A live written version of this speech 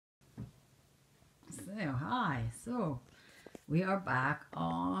there. Hi. So we are back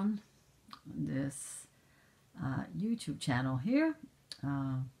on this YouTube channel here.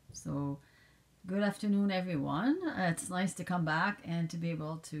 So good afternoon, everyone. It's nice to come back and to be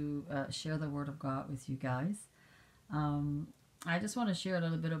able to share the Word of God with you guys. I just want to share a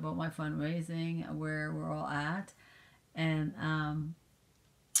little bit about my fundraising, where we're all at, and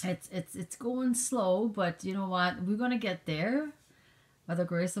it's going slow, but you know what? We're going to get there. By the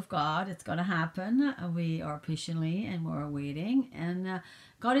grace of God, it's going to happen. We are patiently and we're waiting. And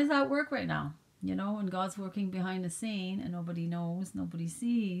God is at work right now, you know, and God's working behind the scene and nobody knows, nobody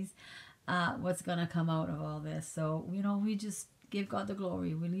sees what's going to come out of all this. So, you know, we just give God the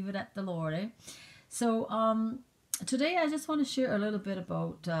glory. We leave it at the Lord, eh? So, today I just want to share a little bit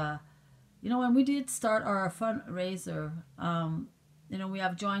about, you know, when we did start our fundraiser, you know, we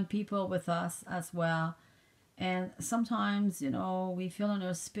have joined people with us as well. And sometimes, you know, we feel in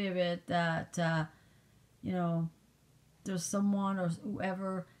our spirit that, you know, there's someone or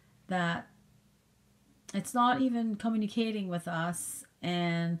whoever that it's not even communicating with us,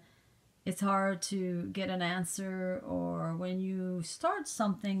 and it's hard to get an answer. Or when you start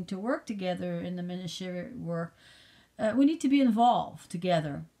something to work together in the ministry work, we need to be involved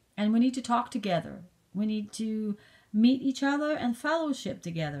together, and we need to talk together. We need to meet each other and fellowship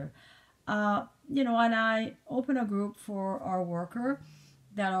together. You know, and I open a group for our worker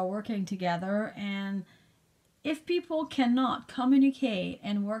that are working together. And if people cannot communicate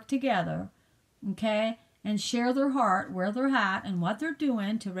and work together, okay, and share their heart, where they're at, and what they're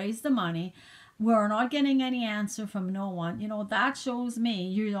doing to raise the money, we're not getting any answer from no one. You know, that shows me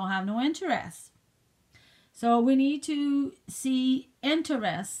you don't have no interest. So we need to see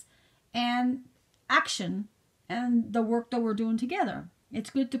interest and action and the work that we're doing together. It's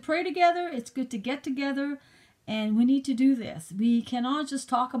good to pray together. It's good to get together. And we need to do this. We cannot just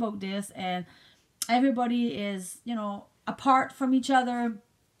talk about this and everybody is, you know, apart from each other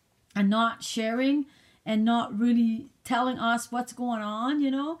and not sharing and not really telling us what's going on,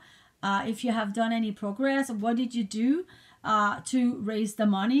 you know. If you have done any progress, what did you do to raise the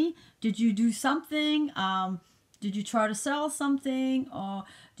money? Did you do something? Did you try to sell something? Or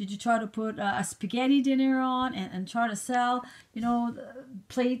did you try to put a spaghetti dinner on and try to sell, you know,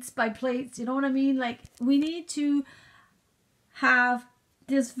 plates by plates? You know what I mean? Like, we need to have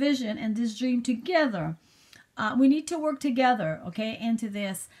this vision and this dream together. We need to work together, okay, into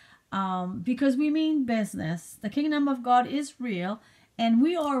this because we mean business. The kingdom of God is real, and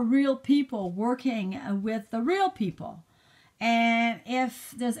we are real people working with the real people. And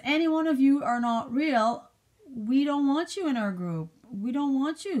if there's any one of you are not real, we don't want you in our group. We don't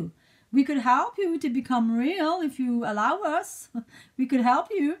want you. We could help you to become real if you allow us. We could help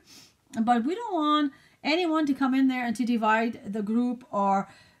you. But we don't want anyone to come in there and to divide the group or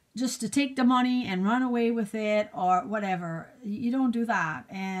just to take the money and run away with it or whatever. You don't do that.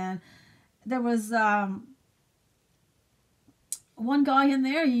 And there was one guy in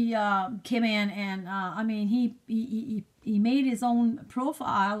there. He came in and I mean, he made his own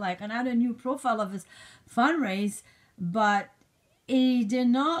profile, like another new profile of his fundraise, but it did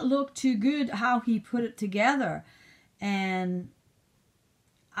not look too good how he put it together. And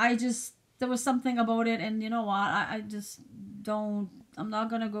there was something about it, and you know what, I just don't, I'm not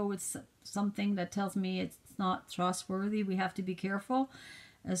gonna go with something that tells me it's not trustworthy. We have to be careful.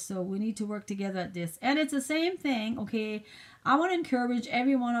 So we need to work together at this. And it's the same thing, okay? I want to encourage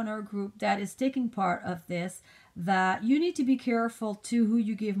everyone on our group that is taking part of this, that you need to be careful to who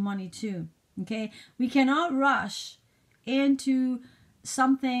you give money to, okay? We cannot rush into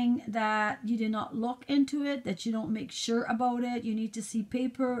something that you did not look into it, that you don't make sure about it. You need to see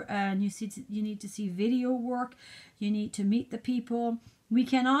paper, and you need to see video work. You need to meet the people. We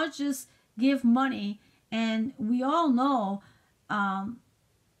cannot just give money. And we all know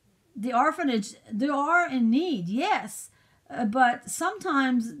the orphanage, they are in need, yes. But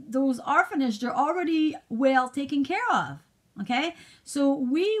sometimes those orphanages, they're already well taken care of. Okay? So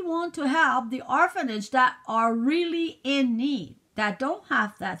we want to help the orphanage that are really in need, that don't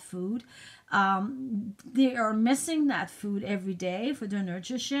have that food. They are missing that food every day for their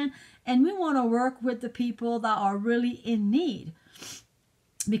nutrition. And we want to work with the people that are really in need.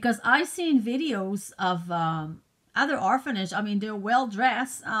 Because I've seen videos of other orphanage. I mean, they're well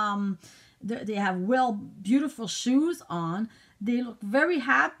dressed. They have beautiful shoes on. They look very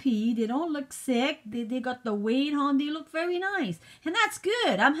happy. They don't look sick. They got the weight on. They look very nice. And that's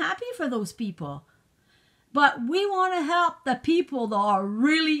good. I'm happy for those people. But we want to help the people that are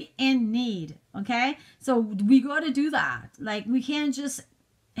really in need. Okay? So we got to do that. Like, we can't just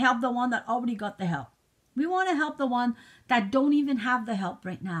help the one that already got the help. We want to help the one that don't even have the help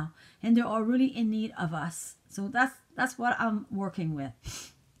right now, and they are really in need of us. So that's what I'm working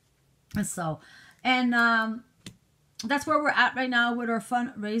with. And so, and that's where we're at right now with our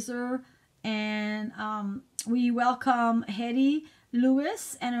fundraiser. And we welcome Hetty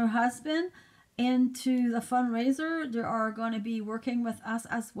Lewis and her husband into the fundraiser. They are going to be working with us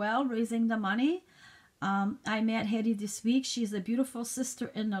as well, raising the money. I met Hetty this week. She's a beautiful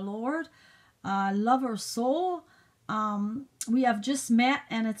sister in the Lord. Love her soul. We have just met,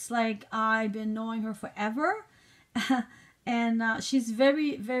 and it's like I've been knowing her forever. And she's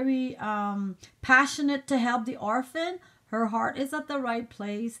very, very passionate to help the orphan. Her heart is at the right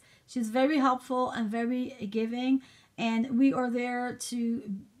place. She's very helpful and very giving. And we are there to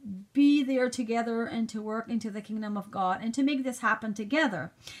be there together and to work into the kingdom of God and to make this happen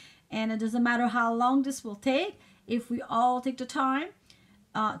together. And it doesn't matter how long this will take. If we all take the time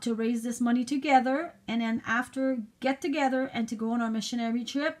to raise this money together, and then after get together and to go on our missionary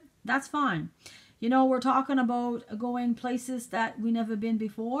trip, that's fine. You know, we're talking about going places that we never been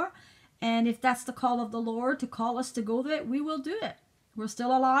before. And if that's the call of the Lord to call us to go there, we will do it. We're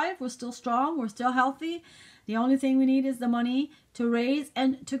still alive. We're still strong. We're still healthy. The only thing we need is the money to raise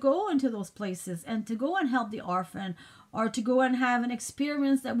and to go into those places and to go and help the orphan, or to go and have an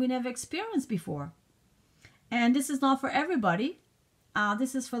experience that we never experienced before. And this is not for everybody.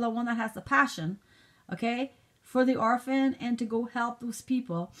 This is for the one that has the passion, okay, for the orphan, and to go help those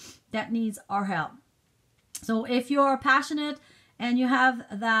people that needs our help. So if you're passionate and you have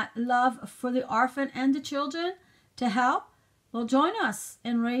that love for the orphan and the children to help, well, join us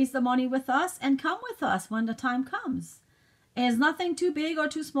and raise the money with us and come with us when the time comes. There's nothing too big or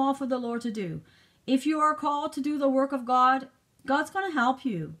too small for the Lord to do. If you are called to do the work of God, God's going to help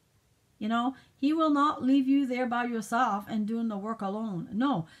you. You know, he will not leave you there by yourself and doing the work alone.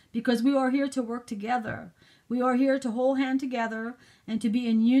 No, because we are here to work together. We are here to hold hand together and to be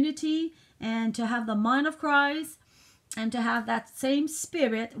in unity and to have the mind of Christ and to have that same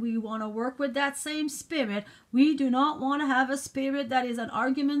spirit. We want to work with that same spirit. We do not want to have a spirit that is an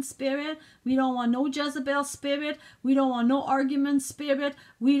argument spirit. We don't want no Jezebel spirit. We don't want no argument spirit.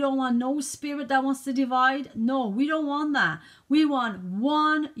 We don't want no spirit that wants to divide. No, we don't want that. We want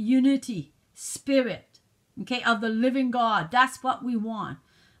one unity spirit, okay, of the living God. That's what we want.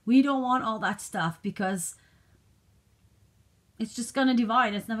 We don't want all that stuff, because it's just going to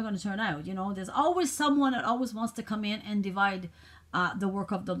divide. It's never going to turn out. You know, there's always someone that always wants to come in and divide the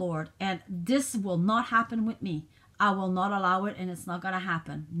work of the Lord. And this will not happen with me. I will not allow it, and it's not going to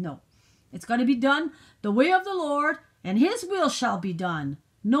happen. No. It's going to be done the way of the Lord, and his will shall be done.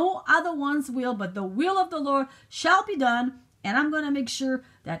 No other one's will, but the will of the Lord shall be done. And I'm going to make sure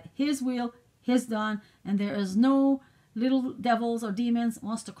that his will is done, and there is no little devils or demons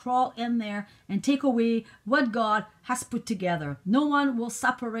wants to crawl in there and take away what God has put together. No one will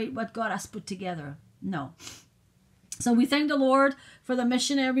separate what God has put together. No. So we thank the Lord for the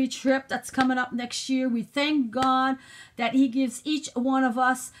missionary trip that's coming up next year. We thank God that he gives each one of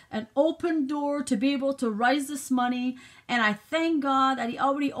us an open door to be able to raise this money. And I thank God that he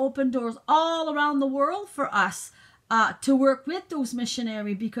already opened doors all around the world for us to work with those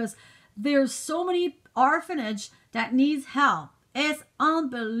missionaries, because there's so many orphanage that needs help. It's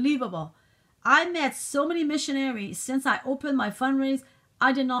unbelievable. I met so many missionaries since I opened my fundraise.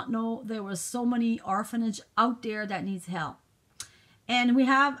 I did not know there was so many orphanage out there that needs help. And we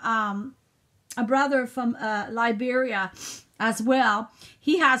have a brother from Liberia as well.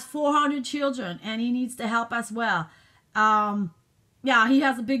 He has 400 children and he needs the help as well. Yeah, he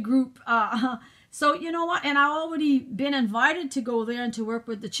has a big group. So you know what? And I've already been invited to go there and to work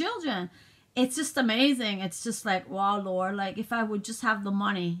with the children. It's just amazing. It's just like, wow, Lord, like if I would just have the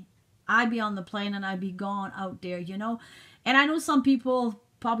money, I'd be on the plane and I'd be gone out there, you know. And I know some people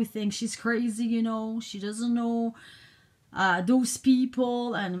probably think she's crazy, you know. She doesn't know those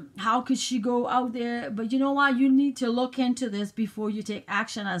people and how could she go out there. But you know what? You need to look into this before you take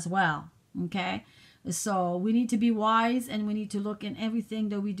action as well, okay? So we need to be wise, and we need to look in everything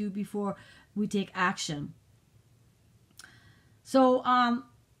that we do before we take action. So I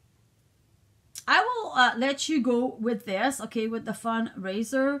will let you go with this, okay, with the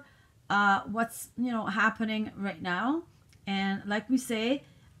fundraiser, what's, you know, happening right now. And like we say,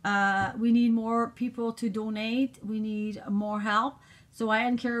 we need more people to donate. We need more help. So I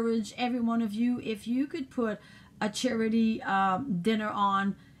encourage every one of you, if you could put a charity dinner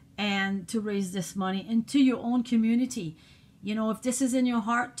on and to raise this money into your own community. You know, if this is in your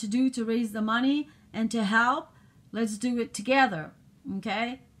heart to do, to raise the money and to help, let's do it together,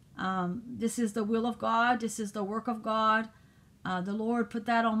 okay? This is the will of God. This is the work of God. The Lord put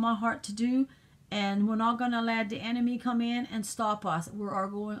that on my heart to do. And we're not going to let the enemy come in and stop us. We are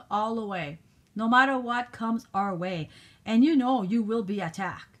going all the way, no matter what comes our way. And you know you will be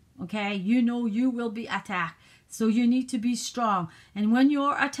attacked, okay? You know you will be attacked. So you need to be strong. And when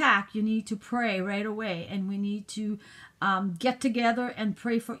you're attacked, you need to pray right away. And we need to get together and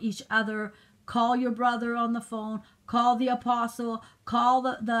pray for each other. Call your brother on the phone. Call the apostle. Call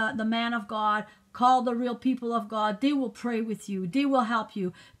the man of God. Call the real people of God. They will pray with you. They will help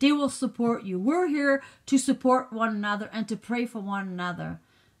you. They will support you. We're here to support one another and to pray for one another.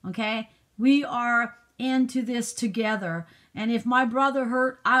 Okay? We are into this together. And if my brother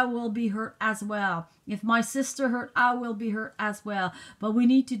hurt, I will be hurt as well. If my sister hurt, I will be hurt as well. But we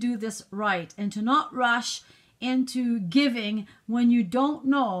need to do this right and to not rush into giving when you don't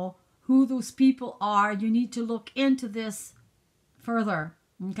know who those people are. You need to look into this further.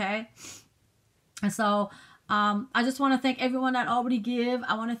 Okay? And so I just want to thank everyone that already give.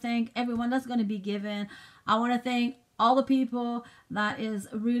 I want to thank everyone that's going to be giving. I want to thank all the people that is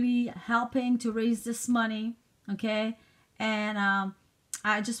really helping to raise this money. Okay? And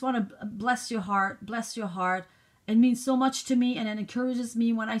I just want to bless your heart. Bless your heart. It means so much to me, and it encourages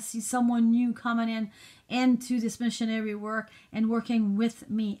me when I see someone new coming into this missionary work and working with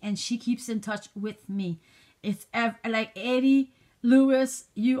me, and she keeps in touch with me. It's like Eddie Lewis,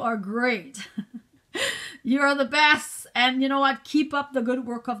 you are great. You are the best. And you know what? Keep up the good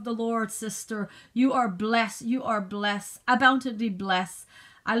work of the Lord, sister. You are blessed. You are blessed. Abundantly blessed.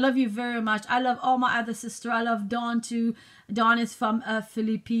 I love you very much. I love all my other sister. I love Dawn too. Dawn is from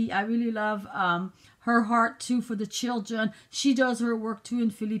Philippi. I really love her heart too for the children. She does her work too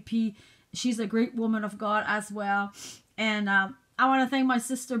in Philippi. She's a great woman of God as well. And I want to thank my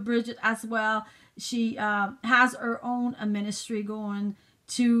sister Bridget as well. She has her own ministry going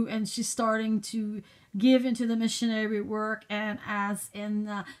too, and she's starting to give into the missionary work and as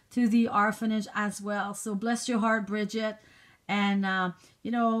in to the orphanage as well. So bless your heart, Bridget. And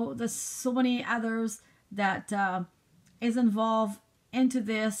you know, there's so many others that is involved into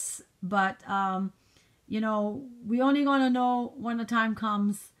this, but you know, we only gonna know when the time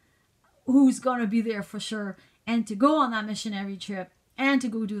comes who's gonna be there for sure, and to go on that missionary trip and to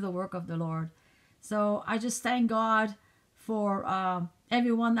go do the work of the Lord. So I just thank God for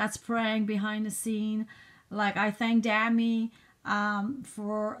everyone that's praying behind the scene. Like I thank Dammy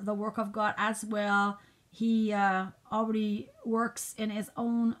for the work of God as well. He already works in his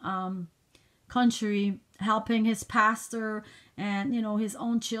own country, helping his pastor and, you know, his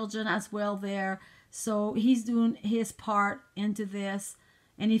own children as well there. So he's doing his part into this.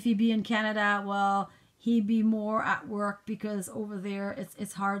 And if he be in Canada, well, he'd be more at work because over there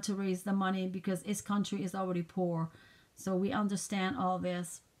it's hard to raise the money because his country is already poor. So we understand all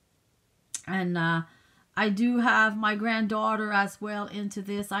this. And I do have my granddaughter as well into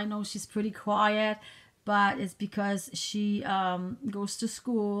this. I know she's pretty quiet, but it's because she goes to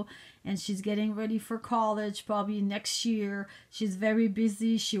school and she's getting ready for college probably next year. She's very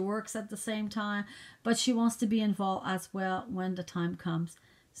busy. She works at the same time, but she wants to be involved as well when the time comes.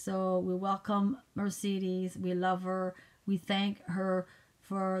 So we welcome Mercedes. We love her. We thank her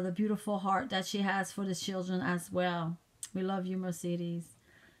for the beautiful heart that she has for the children as well. We love you, Mercedes.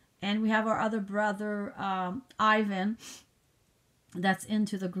 And we have our other brother, Ivan, that's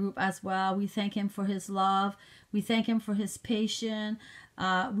into the group as well. We thank him for his love. We thank him for his patience.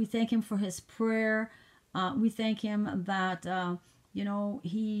 We thank him for his prayer. We thank him that, you know,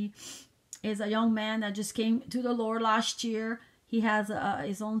 he is a young man that just came to the Lord last year. He has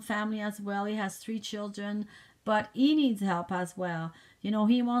his own family as well. He has 3 children, but he needs help as well. You know,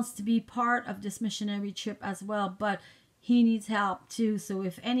 he wants to be part of this missionary trip as well, but he needs help too. So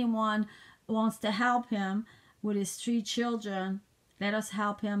if anyone wants to help him with his 3 children, let us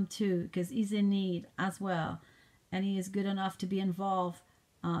help him too, because he's in need as well. And he is good enough to be involved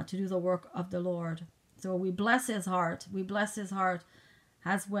to do the work of the Lord. So we bless his heart. We bless his heart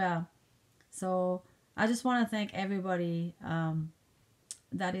as well. So I just want to thank everybody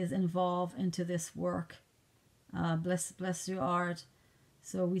that is involved into this work. Bless your heart.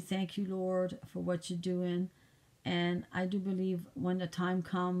 So we thank you, Lord, for what you're doing. And I do believe when the time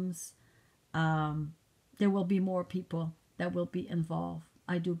comes, there will be more people that will be involved.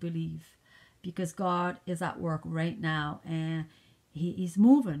 I do believe. Because God is at work right now. And he's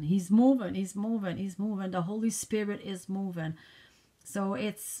moving. He's moving. He's moving. He's moving. The Holy Spirit is moving. So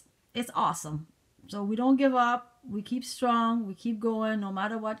it's awesome. So we don't give up. We keep strong. We keep going no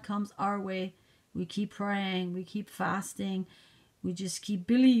matter what comes our way. We keep praying. We keep fasting. We just keep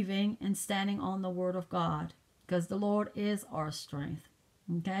believing and standing on the word of God. Because the Lord is our strength.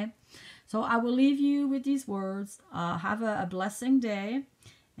 Okay? So I will leave you with these words. Have a blessing day.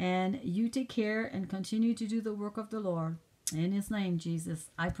 And you take care and continue to do the work of the Lord. In his name, Jesus,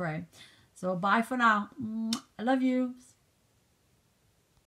 I pray. So bye for now. I love you.